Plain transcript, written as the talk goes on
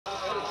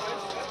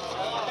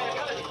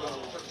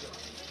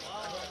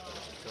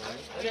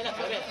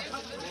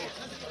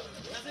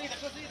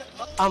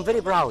I'm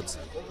very proud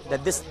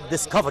that this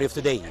discovery of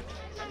today,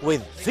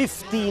 with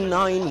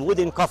 59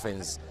 wooden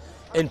coffins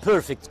in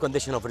perfect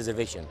condition of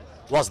preservation,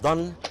 was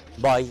done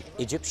by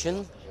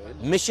Egyptian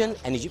mission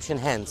and Egyptian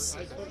hands.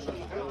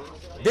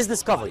 This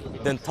discovery,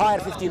 the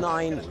entire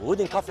 59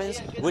 wooden coffins,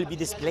 will be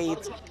displayed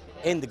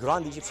in the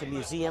Grand Egyptian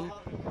Museum,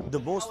 the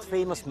most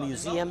famous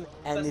museum,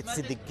 and it's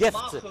the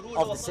gift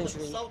of the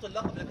century.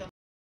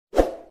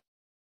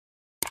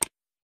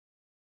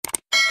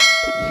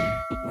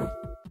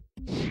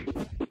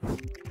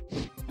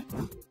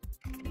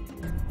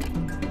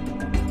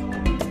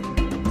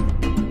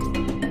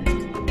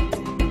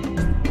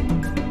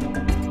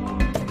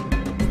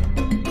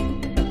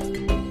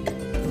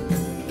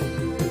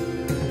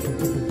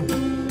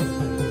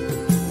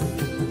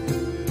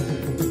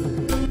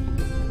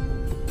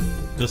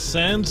 The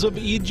sands of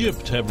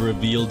Egypt have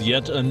revealed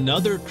yet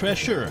another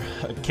treasure,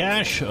 a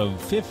cache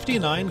of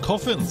 59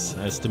 coffins,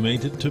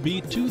 estimated to be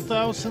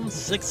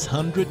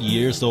 2,600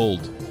 years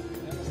old.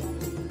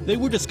 They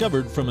were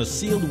discovered from a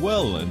sealed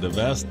well in the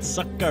vast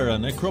Saqqara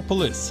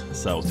necropolis,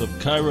 south of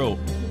Cairo.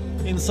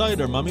 Inside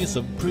are mummies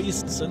of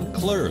priests and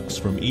clerks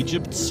from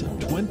Egypt's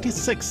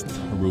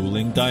 26th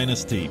ruling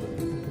dynasty.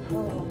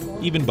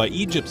 Even by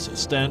Egypt's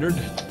standard,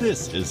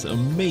 this is a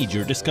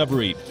major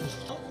discovery.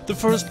 The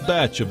first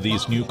batch of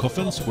these new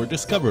coffins were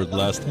discovered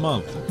last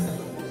month.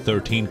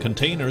 13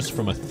 containers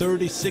from a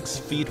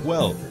 36-feet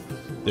well.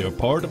 They are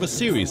part of a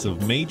series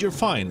of major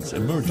finds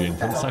emerging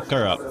from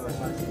Saqqara.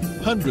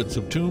 Hundreds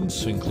of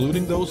tombs,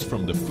 including those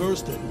from the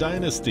first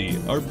dynasty,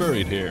 are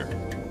buried here.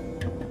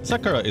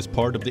 Saqqara is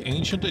part of the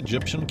ancient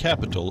Egyptian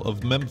capital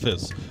of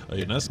Memphis, a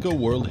Unesco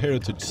World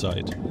Heritage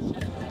Site.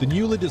 The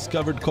newly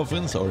discovered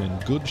coffins are in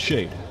good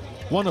shape.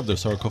 One of the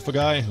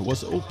sarcophagi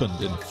was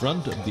opened in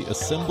front of the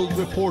assembled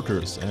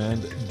reporters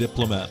and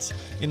diplomats.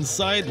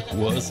 Inside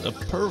was a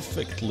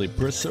perfectly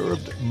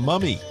preserved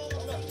mummy.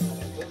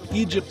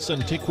 Egypt's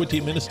antiquity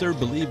minister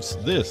believes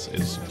this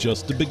is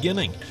just the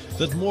beginning,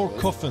 that more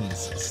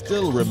coffins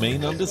still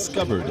remain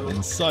undiscovered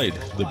inside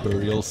the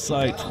burial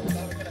site.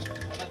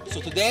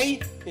 So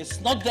today is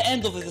not the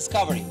end of the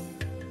discovery.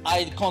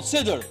 I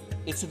consider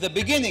it's the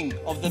beginning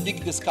of the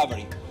big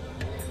discovery.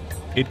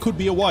 It could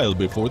be a while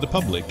before the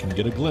public can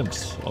get a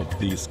glimpse of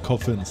these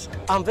coffins.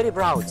 I'm very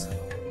proud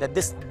that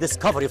this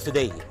discovery of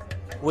today,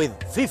 with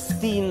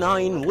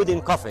 59 wooden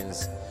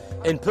coffins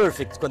in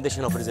perfect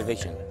condition of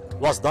preservation,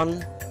 was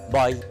done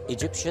by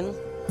Egyptian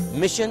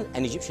mission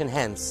and Egyptian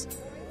hands.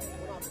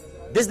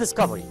 This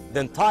discovery,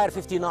 the entire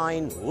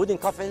 59 wooden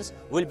coffins,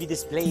 will be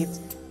displayed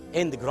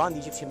in the Grand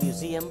Egyptian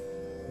Museum,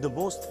 the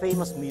most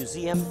famous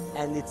museum,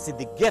 and it's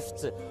the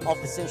gift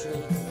of the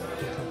century.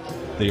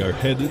 They are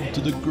headed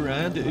to the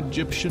Grand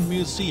Egyptian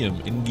Museum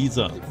in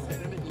Giza,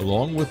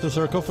 along with the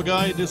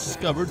sarcophagi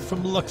discovered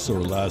from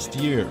Luxor last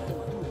year.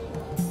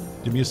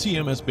 The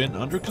museum has been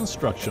under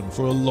construction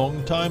for a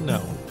long time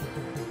now.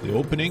 The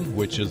opening,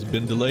 which has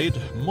been delayed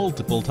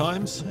multiple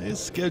times, is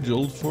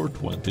scheduled for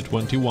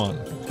 2021.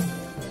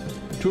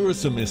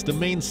 Tourism is the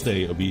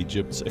mainstay of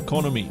Egypt's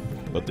economy,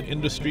 but the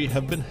industry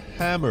have been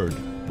hammered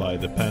by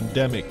the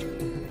pandemic.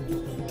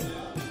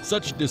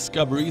 Such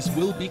discoveries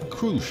will be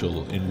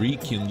crucial in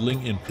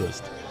rekindling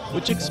interest,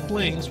 which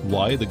explains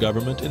why the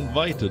government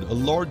invited a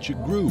large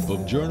group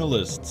of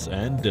journalists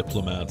and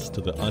diplomats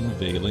to the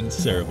unveiling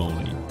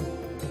ceremony.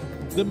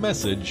 The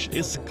message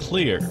is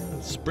clear: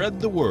 spread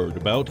the word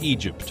about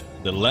Egypt,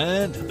 the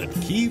land that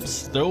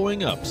keeps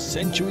throwing up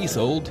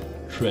centuries-old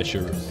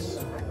treasures.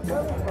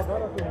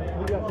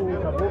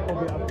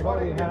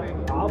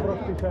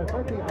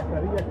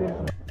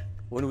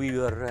 When we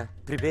were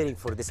preparing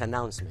for this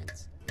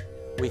announcement,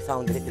 we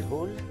found a little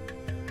hole,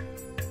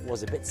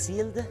 was a bit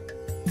sealed.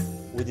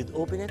 We did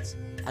open it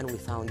and we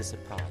found a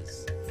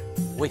surprise.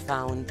 We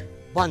found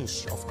a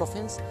bunch of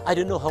coffins. I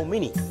don't know how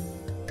many,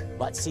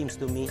 but it seems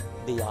to me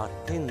they are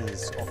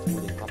tens of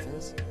wooden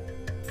coffins.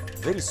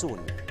 Very soon,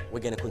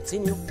 we're going to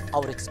continue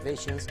our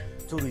excavations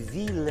to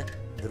reveal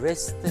the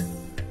rest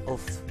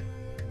of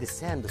the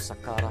sand of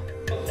Saqqara.